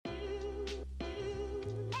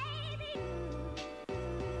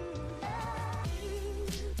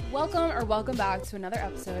Welcome back to another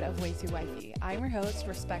episode of Way Too Wifey. I'm your host,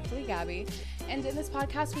 respectfully Gabby, and in this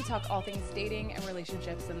podcast we talk all things dating and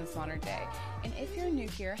relationships in this modern day. And if you're new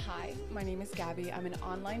here, hi, my name is Gabby. I'm an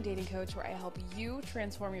online dating coach where I help you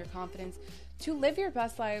transform your confidence to live your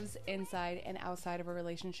best lives inside and outside of a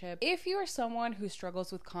relationship. If you are someone who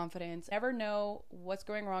struggles with confidence, never know what's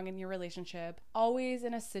going wrong in your relationship, always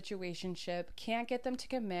in a situationship, can't get them to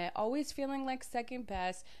commit, always feeling like second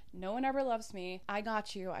best, no one ever loves me, I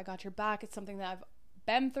got you. I got your back. It's something that I've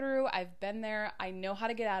been through. I've been there. I know how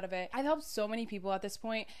to get out of it. I've helped so many people at this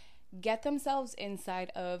point get themselves inside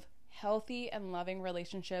of healthy and loving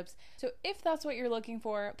relationships. So if that's what you're looking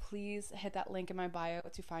for, please hit that link in my bio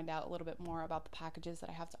to find out a little bit more about the packages that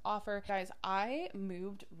I have to offer. Guys, I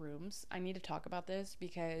moved rooms. I need to talk about this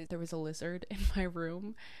because there was a lizard in my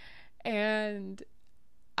room and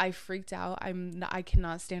I freaked out. I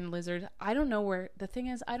cannot stand lizards. I don't know where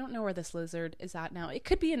this lizard is at now. It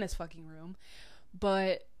could be in this fucking room,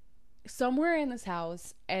 but somewhere in this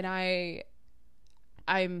house, and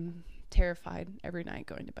I'm terrified every night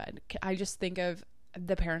going to bed. I just think of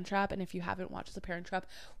The Parent Trap, and if you haven't watched The Parent Trap,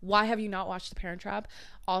 why have you not watched The Parent Trap?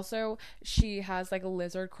 Also, she has like a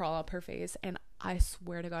lizard crawl up her face, and I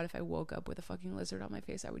swear to God, if I woke up with a fucking lizard on my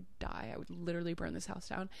face, I would die. I would literally burn this house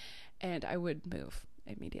down, and I would move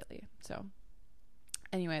immediately. So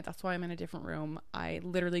anyway, that's why I'm in a different room. I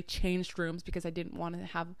literally changed rooms because I didn't want to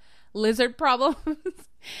have lizard problems,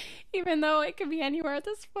 even though it could be anywhere at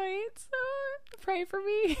this point. So pray for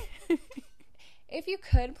me. If you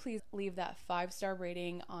could, please leave that 5-star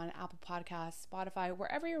rating on Apple Podcasts, Spotify,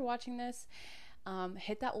 wherever you're watching this.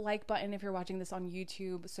 Hit that like button if you're watching this on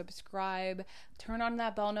YouTube, subscribe, turn on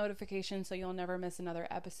that bell notification so you'll never miss another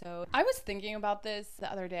episode. I was thinking about this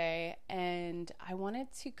the other day, and I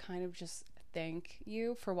wanted to kind of just thank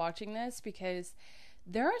you for watching this, because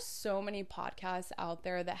there are so many podcasts out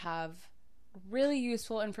there that have really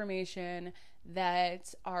useful information,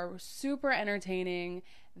 that are super entertaining,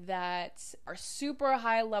 that are super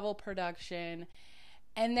high level production.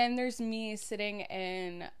 And then there's me sitting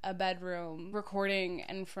in a bedroom recording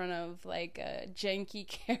in front of like a janky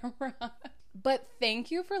camera. But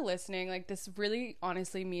thank you for listening. Like, this really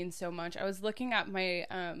honestly means so much. I was looking at my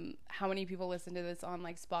how many people listen to this on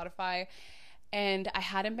like Spotify, and I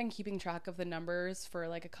hadn't been keeping track of the numbers for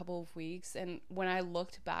like a couple of weeks. And when I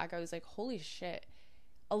looked back, I was like, holy shit,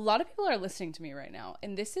 a lot of people are listening to me right now.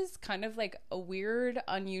 And this is kind of like a weird,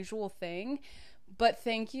 unusual thing. But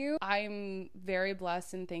thank you. I'm very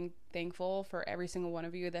blessed and thankful for every single one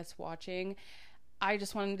of you that's watching. I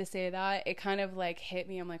just wanted to say that. It kind of like hit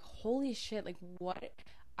me. I'm like, holy shit, like what?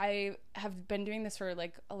 I have been doing this for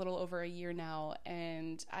like a little over a year now,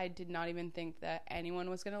 and I did not even think that anyone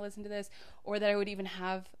was going to listen to this, or that I would even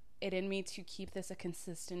have it in me to keep this a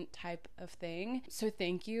consistent type of thing. So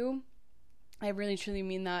thank you. I really truly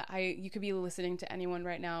mean that. You could be listening to anyone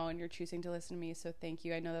right now and you're choosing to listen to me, so thank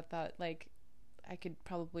you. I know that like I could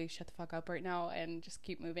probably shut the fuck up right now and just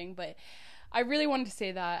keep moving, but I really wanted to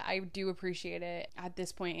say that I do appreciate it. At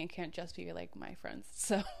this point, it can't just be like my friends,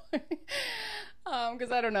 so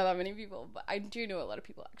because I don't know that many people, but I do know a lot of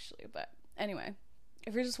people actually. But anyway,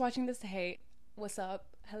 if you're just watching this to hate, what's up?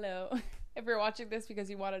 Hello. If you're watching this because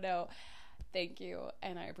you want to know, thank you,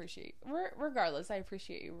 and I appreciate regardless. I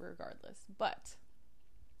appreciate you regardless. But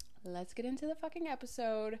let's get into the fucking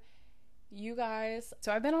episode, you guys.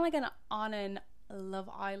 So I've been on an Love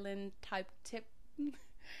Island type tip,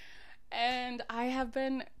 and I have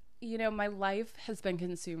been, my life has been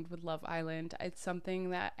consumed with Love Island. It's something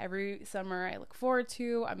that every summer I look forward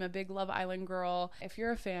to. I'm a big Love Island girl. If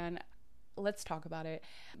you're a fan, let's talk about it,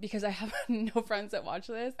 because I have no friends that watch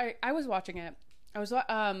this. I was watching it.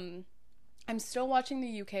 I'm still watching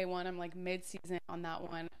the UK one. I'm like mid-season on that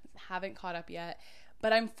one. Haven't caught up yet,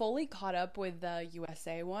 but I'm fully caught up with the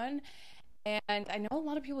USA one. And I know a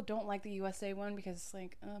lot of people don't like the USA one because it's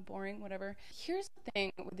like boring, whatever. Here's the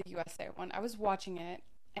thing with the USA one. I was watching it,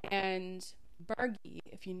 and Bergie,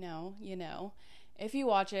 if you know, you know. If you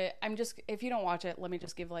watch it, if you don't watch it, let me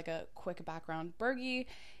just give like a quick background. Bergie,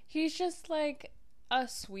 he's just like a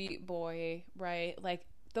sweet boy, right? Like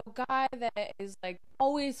the guy that is like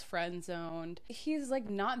always friend zoned. He's like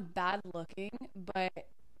not bad looking, but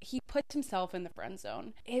he puts himself in the friend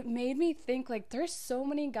zone. It made me think like there's so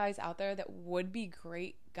many guys out there that would be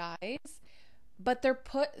great guys, but they're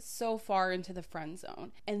put so far into the friend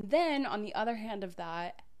zone. And then on the other hand of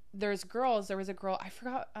that, there's girls. There was a girl, I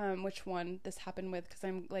forgot which one this happened with, because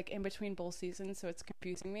I'm like in between both seasons, so it's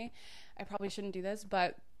confusing me. I probably shouldn't do this,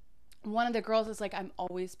 but one of the girls is like, I'm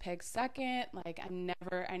always picked second, like I'm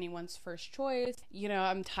never anyone's first choice,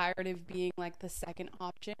 I'm tired of being like the second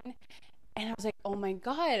option. And I was like, oh my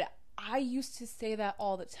God, I used to say that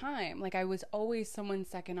all the time. Like, I was always someone's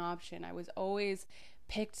second option. I was always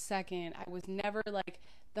picked second. I was never like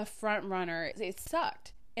the front runner. It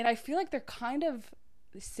sucked. And I feel like they're kind of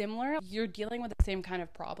similar. You're dealing with the same kind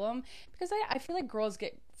of problem because I feel like girls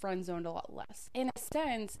get friend zoned a lot less. In a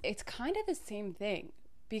sense, it's kind of the same thing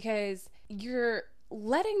because you're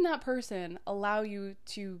letting that person allow you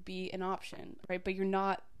to be an option, right? But you're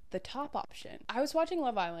not the top option. I was watching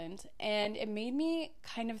Love Island and it made me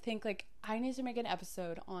kind of think like I need to make an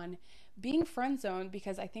episode on being friend zoned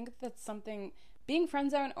because I think that's something, being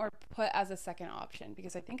friend zoned or put as a second option,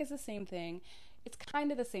 because I think it's the same thing. It's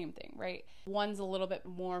kind of the same thing, right? One's a little bit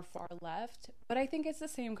more far left, but I think it's the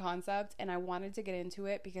same concept, and I wanted to get into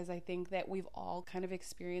it because I think that we've all kind of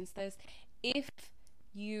experienced this. If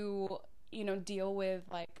you know, deal with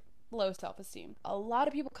like low self-esteem, a lot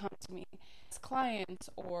of people come to me as clients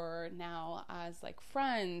or now as like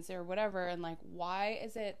friends or whatever, and like, why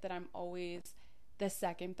is it that I'm always the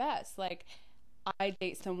second best? Like, I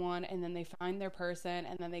date someone and then they find their person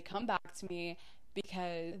and then they come back to me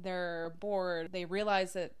because they're bored. They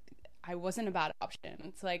realize that I wasn't a bad option.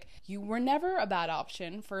 It's like, you were never a bad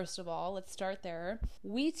option, first of all. Let's start there.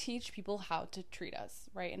 We teach people how to treat us,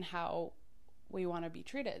 right? And how we want to be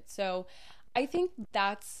treated. So I think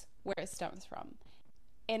that's where it stems from.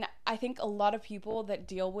 And I think a lot of people that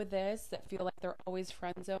deal with this, that feel like they're always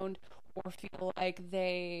friend zoned or feel like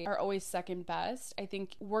they are always second best, I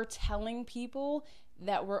think we're telling people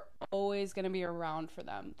that we're always going to be around for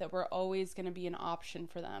them, that we're always going to be an option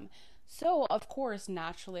for them. So, of course,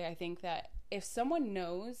 naturally, I think that if someone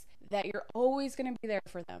knows that you're always going to be there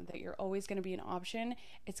for them, that you're always going to be an option,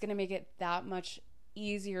 it's going to make it that much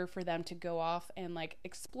easier for them to go off and like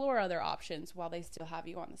explore other options while they still have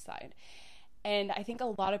you on the side. And I think a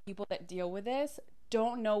lot of people that deal with this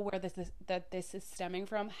don't know where this is stemming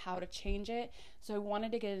from, how to change it. So I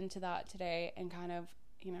wanted to get into that today and kind of,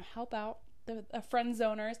 you know, help out the friend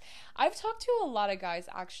zoners. I've talked to a lot of guys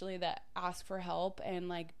actually that ask for help and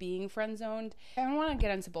like being friend zoned. I want to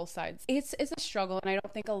get into both sides. It's a struggle, and I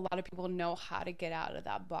don't think a lot of people know how to get out of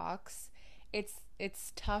that box.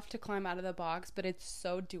 It's tough to climb out of the box, but it's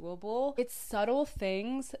so doable. It's subtle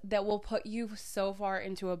things that will put you so far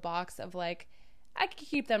into a box of like, I could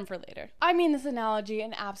keep them for later. I mean this analogy,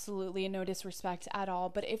 and absolutely no disrespect at all,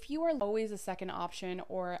 but if you are always a second option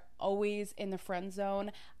or always in the friend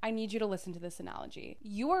zone, I need you to listen to this analogy.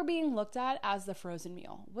 You are being looked at as the frozen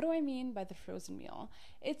meal. What do I mean by the frozen meal?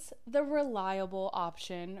 It's the reliable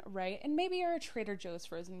option, right? And maybe you're a Trader Joe's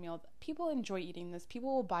frozen meal. People enjoy eating this.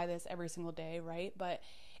 People will buy this every single day, right? But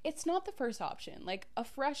it's not the first option. Like a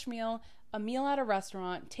fresh meal, a meal at a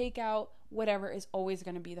restaurant, takeout, whatever is always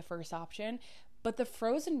going to be the first option. But the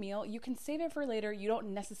frozen meal, you can save it for later. You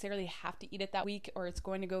don't necessarily have to eat it that week or it's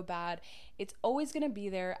going to go bad. It's always going to be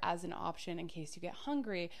there as an option in case you get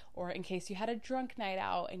hungry or in case you had a drunk night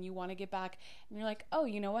out and you want to get back and you're like, oh,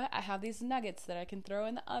 you know what? I have these nuggets that I can throw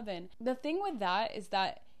in the oven. The thing with that is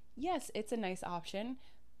that, yes, it's a nice option,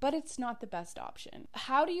 but it's not the best option.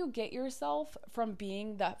 How do you get yourself from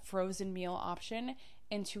being that frozen meal option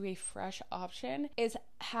into a fresh option is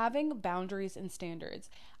having boundaries and standards.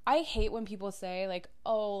 I hate when people say like,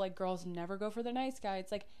 oh, like girls never go for the nice guy.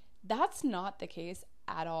 It's like, that's not the case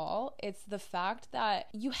at all. It's the fact that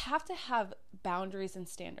you have to have boundaries and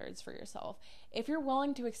standards for yourself. If you're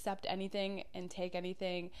willing to accept anything and take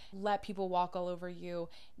anything, let people walk all over you,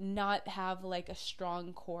 not have like a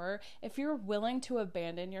strong core, if you're willing to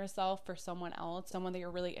abandon yourself for someone else, someone that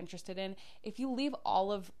you're really interested in, if you leave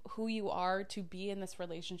all of who you are to be in this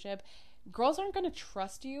relationship, girls aren't going to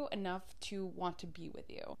trust you enough to want to be with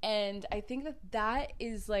you. And I think that that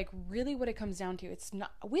is like really what it comes down to. It's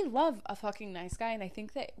not, we love a fucking nice guy, and I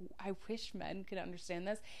think that I wish men could understand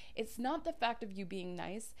this. It's not the fact of you being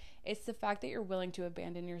nice, it's the fact that you're willing to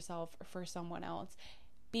abandon yourself for someone else.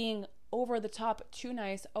 Being over the top, too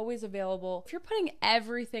nice, always available. If you're putting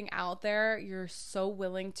everything out there, you're so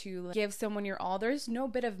willing to give someone your all, there's no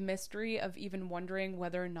bit of mystery of even wondering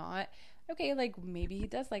whether or not, okay, like maybe he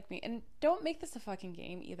does like me. And don't make this a fucking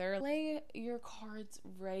game either. Play your cards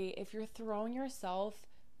right. If you're throwing yourself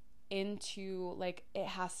into like it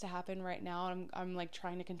has to happen right now, I'm like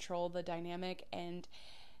trying to control the dynamic and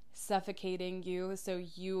suffocating you so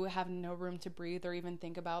you have no room to breathe or even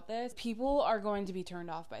think about this, people are going to be turned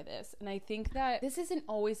off by this. And I think that this isn't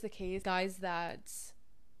always the case. Guys that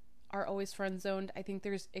are always friend zoned, I think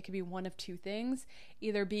it could be one of two things: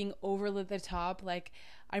 either being over the top, like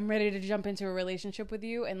I'm ready to jump into a relationship with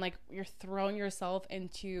you, and like you're throwing yourself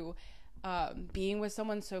into being with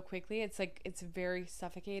someone so quickly, it's like it's very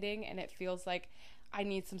suffocating, and it feels like I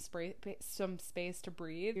need some space to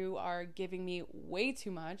breathe. You are giving me way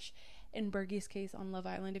too much. In Bergie's case on Love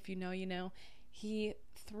Island, if you know, you know, he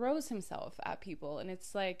throws himself at people, and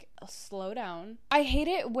it's like, slow down. I hate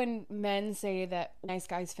it when men say that nice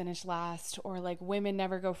guys finish last, or like women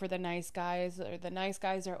never go for the nice guys, or the nice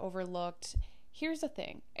guys are overlooked. Here's the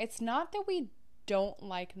thing, it's not that we don't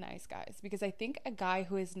like nice guys, because I think a guy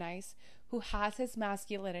who is nice, who has his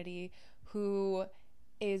masculinity, who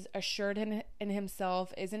is assured in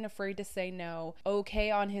himself, isn't afraid to say no,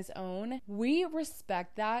 okay on his own, we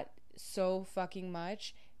respect that so fucking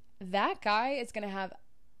much. That guy is gonna have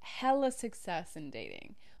hella success in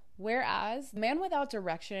dating. Whereas a man without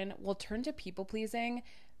direction will turn to people pleasing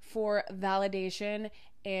for validation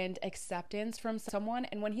and acceptance from someone.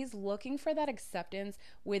 And when he's looking for that acceptance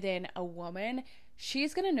within a woman,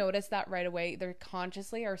 she's going to notice that right away, either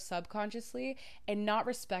consciously or subconsciously, and not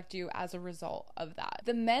respect you as a result of that.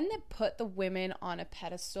 The men that put the women on a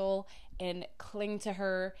pedestal and cling to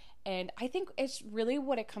her, and I think it's really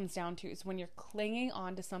what it comes down to, is when you're clinging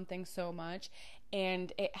on to something so much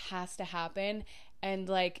and it has to happen, and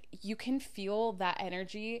like you can feel that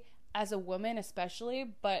energy as a woman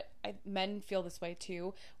especially, but men feel this way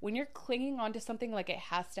too. When you're clinging on to something like it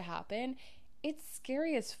has to happen, it's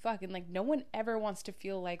scary as fuck, and like no one ever wants to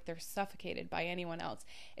feel like they're suffocated by anyone else,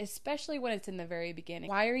 especially when it's in the very beginning.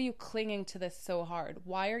 Why are you clinging to this so hard?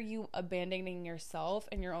 Why are you abandoning yourself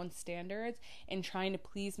and your own standards and trying to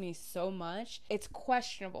please me so much? It's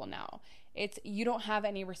questionable now. It's, you don't have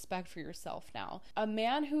any respect for yourself now. A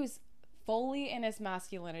man who's fully in his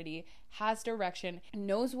masculinity, has direction,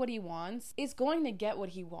 knows what he wants, is going to get what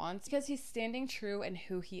he wants because he's standing true in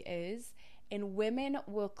who he is. And women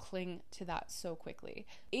will cling to that so quickly.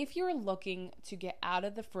 If you're looking to get out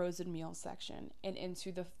of the frozen meal section and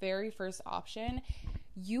into the very first option,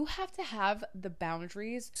 you have to have the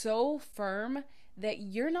boundaries so firm that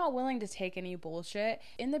you're not willing to take any bullshit.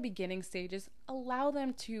 In the beginning stages, allow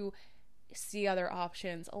them to see other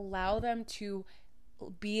options, allow them to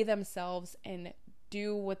be themselves and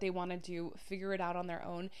do what they want to do, figure it out on their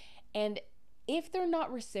own. And if they're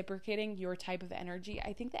not reciprocating your type of energy,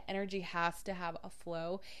 I think the energy has to have a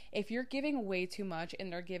flow. If you're giving way too much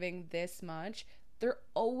and they're giving this much, they're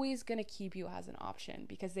always going to keep you as an option,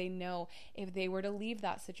 because they know if they were to leave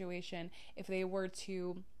that situation, if they were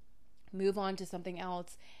to move on to something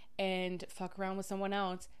else and fuck around with someone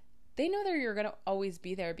else, they know that you're going to always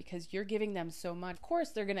be there because you're giving them so much. Of course,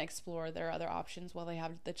 they're going to explore their other options while they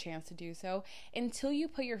have the chance to do so, until you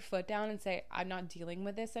put your foot down and say, I'm not dealing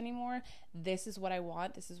with this anymore. This is what I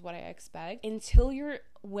want. This is what I expect. Until you're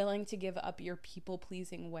willing to give up your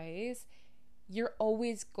people-pleasing ways, you're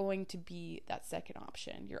always going to be that second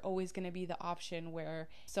option. You're always going to be the option where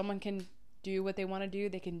someone can do what they want to do.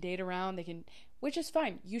 They can date around, which is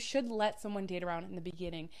fine. You should let someone date around in the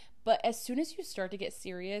beginning. But as soon as you start to get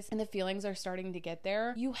serious and the feelings are starting to get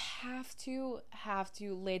there, you have to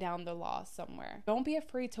lay down the law somewhere. Don't be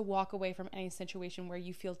afraid to walk away from any situation where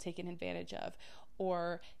you feel taken advantage of,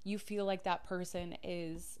 or you feel like that person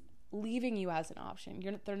is leaving you as an option.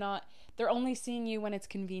 They're only seeing you when it's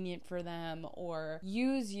convenient for them, or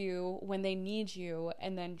use you when they need you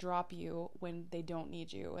and then drop you when they don't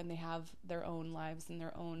need you and they have their own lives and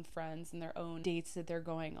their own friends and their own dates that they're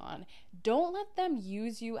going on. Don't let them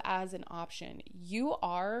use you as an option. You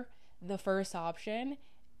are the first option.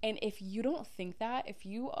 And if you don't think that, if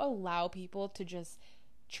you allow people to just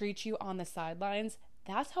treat you on the sidelines,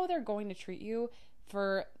 that's how they're going to treat you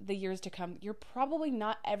for the years to come. You're probably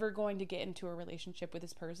not ever going to get into a relationship with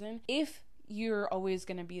this person if you're always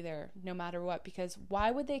going to be there no matter what, because why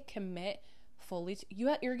would they commit fully to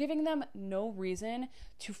you? You're giving them no reason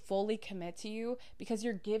to fully commit to you because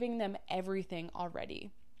you're giving them everything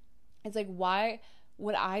already. It's like, why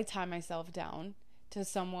would I tie myself down to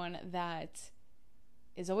someone that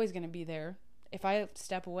is always going to be there? If I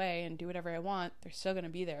step away and do whatever I want, they're still going to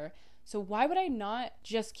be there. So why would I not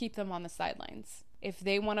just keep them on the sidelines? If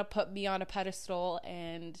they want to put me on a pedestal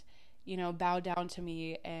and, bow down to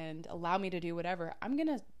me and allow me to do whatever, I'm going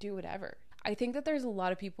to do whatever. I think that there's a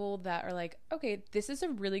lot of people that are like, okay, this is a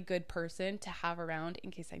really good person to have around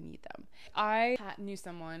in case I need them. I knew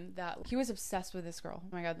someone that he was obsessed with this girl.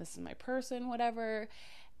 Oh my God, this is my person, whatever.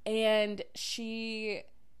 And she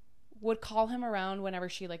would call him around whenever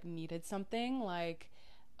she needed something, like,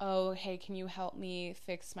 oh, hey, can you help me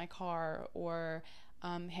fix my car? Or,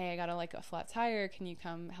 hey, I got a flat tire. Can you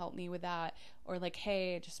come help me with that? Or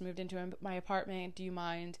hey, I just moved into my apartment. Do you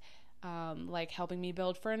mind, helping me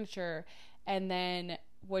build furniture? And then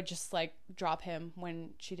would just like drop him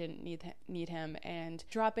when she didn't need him and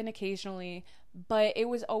drop in occasionally, but it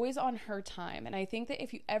was always on her time. And I think that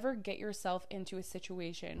if you ever get yourself into a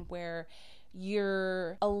situation where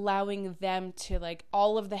you're allowing them to like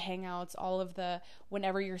all of the hangouts, all of the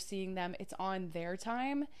whenever you're seeing them, it's on their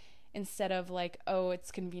time instead of like, oh,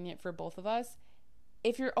 it's convenient for both of us.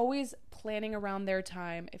 If you're always planning around their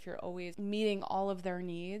time, if you're always meeting all of their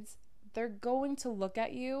needs, they're going to look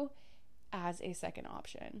at you as a second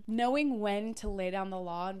option. Knowing when to lay down the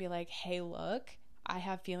law and be like, hey, look, I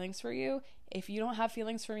have feelings for you. If you don't have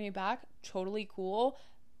feelings for me back, totally cool,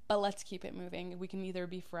 but let's keep it moving. We can either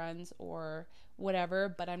be friends or whatever,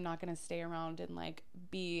 but I'm not going to stay around and like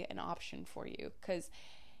be an option for you, because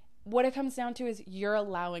what it comes down to is you're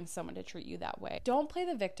allowing someone to treat you that way. Don't play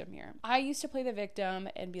the victim here. I used to play the victim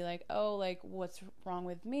and be like, oh, like, what's wrong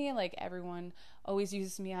with me? Like, everyone always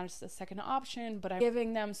uses me as a second option, but I'm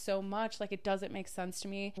giving them so much. Like, it doesn't make sense to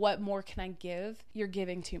me. What more can I give? You're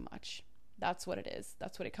giving too much. That's what it is.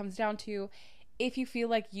 That's what it comes down to. If you feel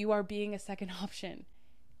like you are being a second option,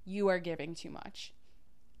 you are giving too much.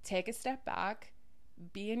 Take a step back.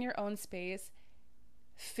 Be in your own space.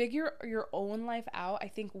 Figure your own life out. I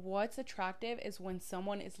think what's attractive is when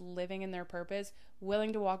someone is living in their purpose,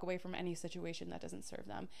 willing to walk away from any situation that doesn't serve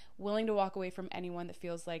them, willing to walk away from anyone that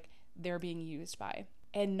feels like they're being used by,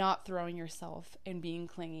 and not throwing yourself and being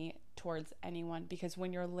clingy towards anyone. Because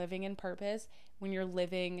when you're living in purpose, when you're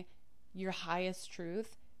living your highest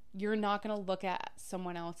truth, you're not going to look at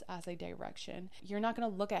someone else as a direction. You're not going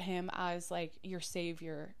to look at him as like your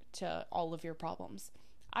savior to all of your problems.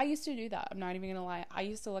 I used to do that. I'm not even gonna lie. I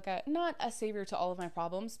used to look at not a savior to all of my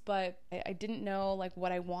problems, but I didn't know like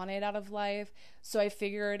what I wanted out of life. So I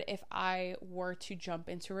figured if I were to jump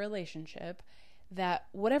into a relationship, that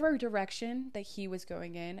whatever direction that he was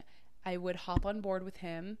going in, I would hop on board with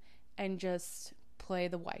him and just play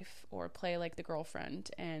the wife or play like the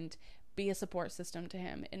girlfriend and be a support system to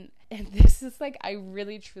him. And this is like, I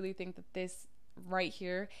really truly think that this right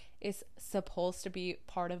here is supposed to be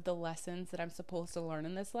part of the lessons that I'm supposed to learn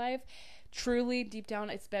in this life. Truly, deep down,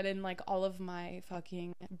 it's been in like all of my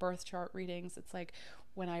fucking birth chart readings. It's like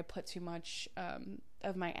when I put too much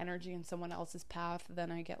of my energy in someone else's path, then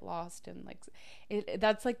I get lost. And like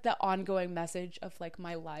that's like the ongoing message of like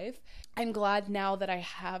my life. I'm glad now that I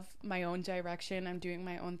have my own direction. I'm doing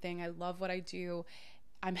my own thing. I love what I do.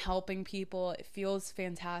 I'm helping people. It feels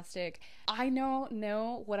fantastic. I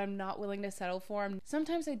know what I'm not willing to settle for.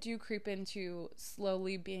 Sometimes I do creep into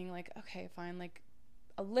slowly being like, okay, fine, like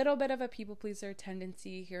a little bit of a people pleaser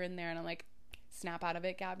tendency here and there. And I'm like, snap out of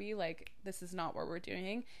it, Gabby. Like, this is not what we're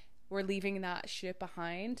doing. We're leaving that shit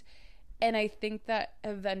behind. And I think that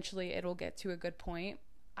eventually it'll get to a good point.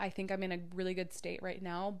 I think I'm in a really good state right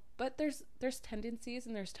now, but there's tendencies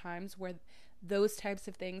and there's times where those types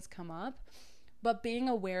of things come up. But being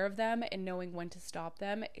aware of them and knowing when to stop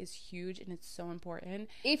them is huge, and it's so important.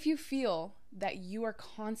 If you feel that you are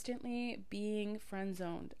constantly being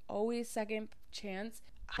friend-zoned, always second chance,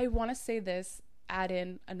 I want to say this, add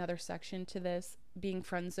in another section to this being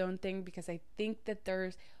friend-zone thing, because I think that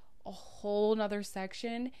there's a whole nother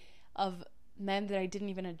section of men that I didn't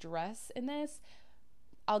even address in this.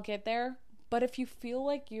 I'll get there. But if you feel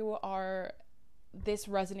like this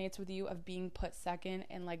resonates with you of being put second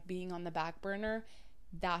and like being on the back burner,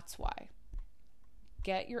 that's why.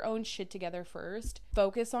 Get your own shit together first.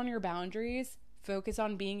 Focus on your boundaries. Focus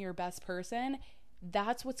on being your best person.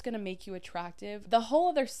 That's what's going to make you attractive. The whole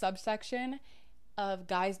other subsection of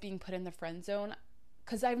guys being put in the friend zone,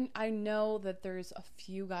 because I know that there's a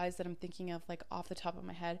few guys that I'm thinking of like off the top of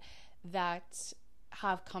my head that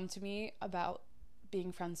have come to me about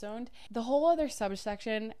being friend zoned. The whole other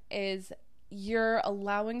subsection is you're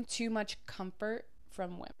allowing too much comfort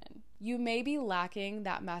from women. You may be lacking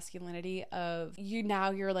that masculinity of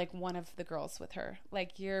you're like one of the girls with her.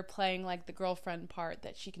 Like you're playing like the girlfriend part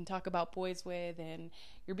that she can talk about boys with, and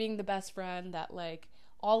you're being the best friend that like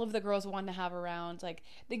all of the girls want to have around. Like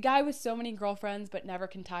the guy with so many girlfriends but never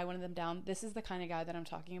can tie one of them down. This is the kind of guy that I'm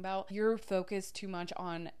talking about. You're focused too much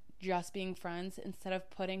on just being friends instead of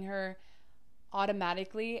putting her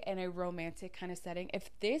automatically in a romantic kind of setting. If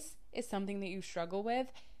this is something that you struggle with,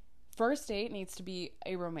 first date needs to be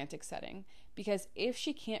a romantic setting, because if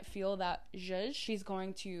she can't feel that zhuzh, she's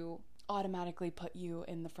going to automatically put you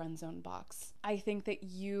in the friend zone box. I think that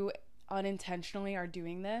you unintentionally are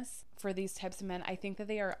doing this for these types of men. I think that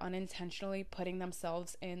they are unintentionally putting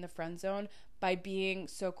themselves in the friend zone by being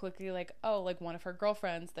so quickly like, oh, like one of her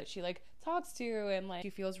girlfriends that she like talks to, and like she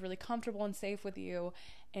feels really comfortable and safe with you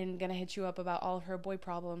and gonna hit you up about all of her boy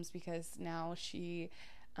problems because now she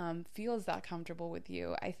feels that comfortable with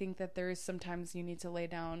you. I think that there's sometimes you need to lay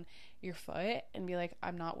down your foot and be like,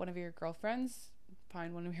 I'm not one of your girlfriends.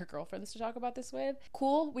 Find one of your girlfriends to talk about this with.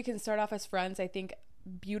 Cool, we can start off as friends. I think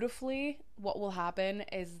beautifully what will happen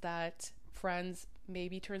is that friends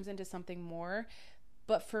maybe turns into something more.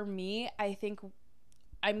 But for me, I think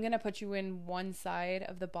I'm gonna put you in one side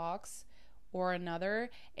of the box or another,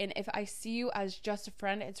 and if I see you as just a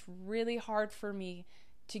friend, it's really hard for me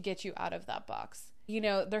to get you out of that box. You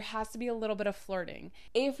know, there has to be a little bit of flirting.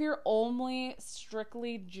 If you're only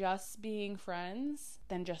strictly just being friends,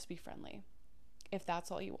 then just be friendly, if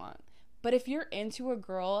that's all you want. But if you're into a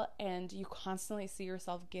girl and you constantly see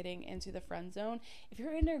yourself getting into the friend zone, if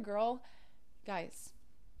you're into a girl, guys,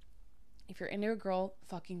 if you're into a girl,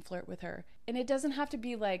 fucking flirt with her. And it doesn't have to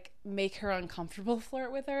be like make her uncomfortable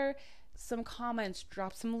flirt with her. Some comments,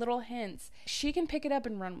 drop some little hints. She can pick it up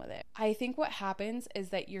and run with it. I think what happens is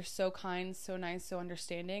that you're so kind, so nice, so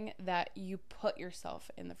understanding that you put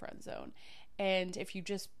yourself in the friend zone. And if you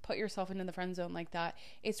just put yourself into the friend zone like that,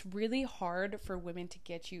 it's really hard for women to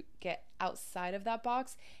get outside of that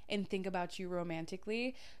box and think about you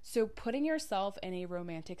romantically. So putting yourself in a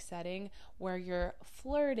romantic setting where you're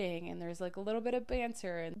flirting and there's like a little bit of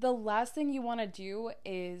banter, and the last thing you want to do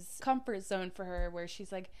is comfort zone for her where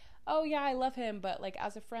she's like, oh yeah, I love him, but like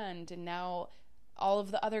as a friend, and now all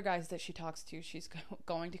of the other guys that she talks to, she's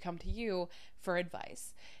going to come to you for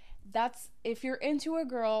advice. That's, if you're into a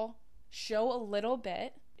girl, show a little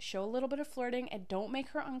bit of flirting, and don't make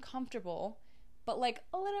her uncomfortable, but like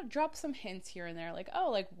a little, drop some hints here and there, like,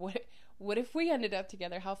 oh, like what if we ended up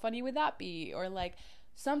together? How funny would that be? Or like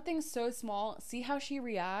something so small, see how she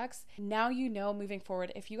reacts. Now you know moving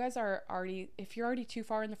forward, if you're already too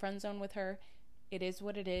far in the friend zone with her, it is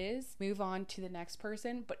what it is. Move on to the next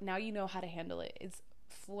person, but now you know how to handle it. It's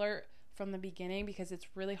flirt from the beginning, because it's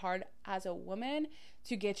really hard as a woman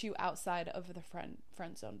to get you outside of the friend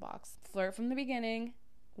zone box. Flirt from the beginning.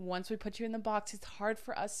 Once we put you in the box, it's hard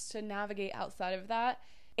for us to navigate outside of that.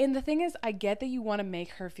 And the thing is, I get that you want to make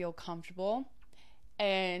her feel comfortable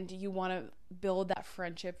and you want to build that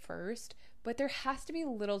friendship first, but there has to be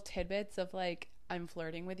little tidbits of like, I'm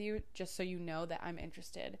flirting with you, just so you know that I'm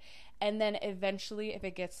interested. And then eventually, if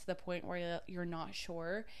it gets to the point where you're not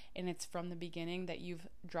sure and it's from the beginning that you've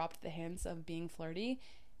dropped the hints of being flirty,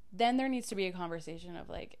 then there needs to be a conversation of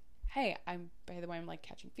like, hey, by the way, I'm like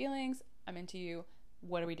catching feelings, I'm into you,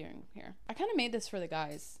 what are we doing here? I kind of made this for the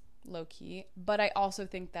guys, low key, but I also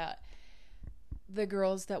think that the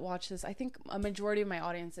girls that watch this, I think a majority of my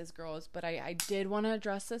audience is girls, but I did want to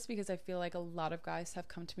address this because I feel like a lot of guys have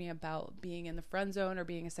come to me about being in the friend zone or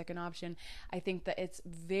being a second option. I think that it's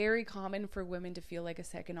very common for women to feel like a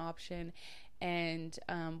second option, and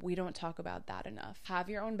we don't talk about that enough. Have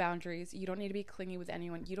your own boundaries. You don't need to be clingy with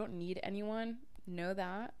anyone. You don't need anyone. Know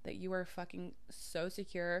that you are fucking so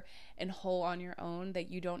secure and whole on your own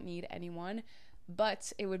that you don't need anyone,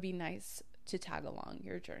 but it would be nice to tag along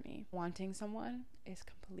your journey. Wanting someone is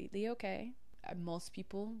completely okay. Most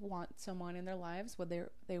people want someone in their lives,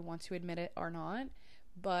 whether they want to admit it or not,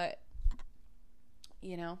 but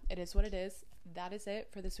you know, it is what it is. That is it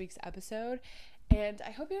for this week's episode, and I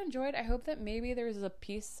hope you enjoyed. I hope that maybe there's a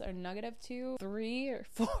piece or nugget of 2, 3, or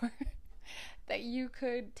 4 that you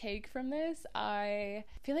could take from this. I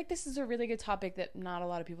feel like this is a really good topic that not a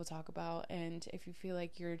lot of people talk about, and if you feel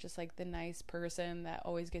like you're just like the nice person that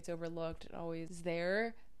always gets overlooked and always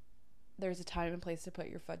there's a time and place to put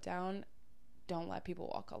your foot down. Don't let people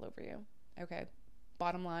walk all over you. Okay,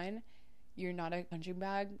 bottom line, you're not a punching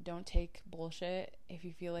bag. Don't take bullshit. If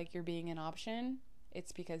you feel like you're being an option,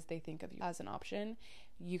 it's because they think of you as an option.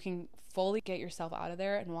 You can fully get yourself out of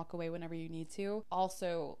there and walk away whenever you need to.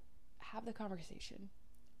 Also, have the conversation.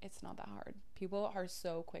 It's not that hard. People are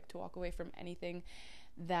so quick to walk away from anything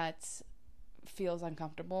that feels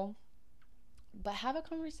uncomfortable. But have a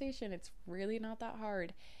conversation. It's really not that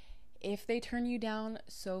hard. If they turn you down,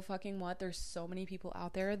 so fucking what? There's so many people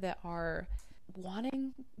out there that are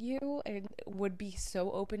wanting you and would be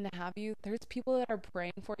so open to have you. There's people that are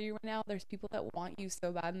praying for you right now. There's people that want you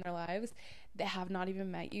so bad in their lives that have not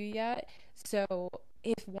even met you yet. So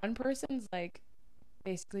if one person's like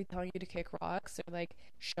basically telling you to kick rocks, or like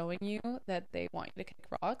showing you that they want you to kick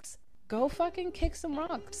rocks, go fucking kick some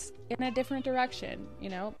rocks in a different direction. You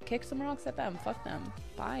know, kick some rocks at them. Fuck them.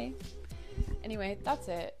 Bye. Anyway, that's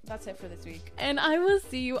it for this week, and I will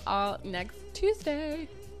see you all next Tuesday.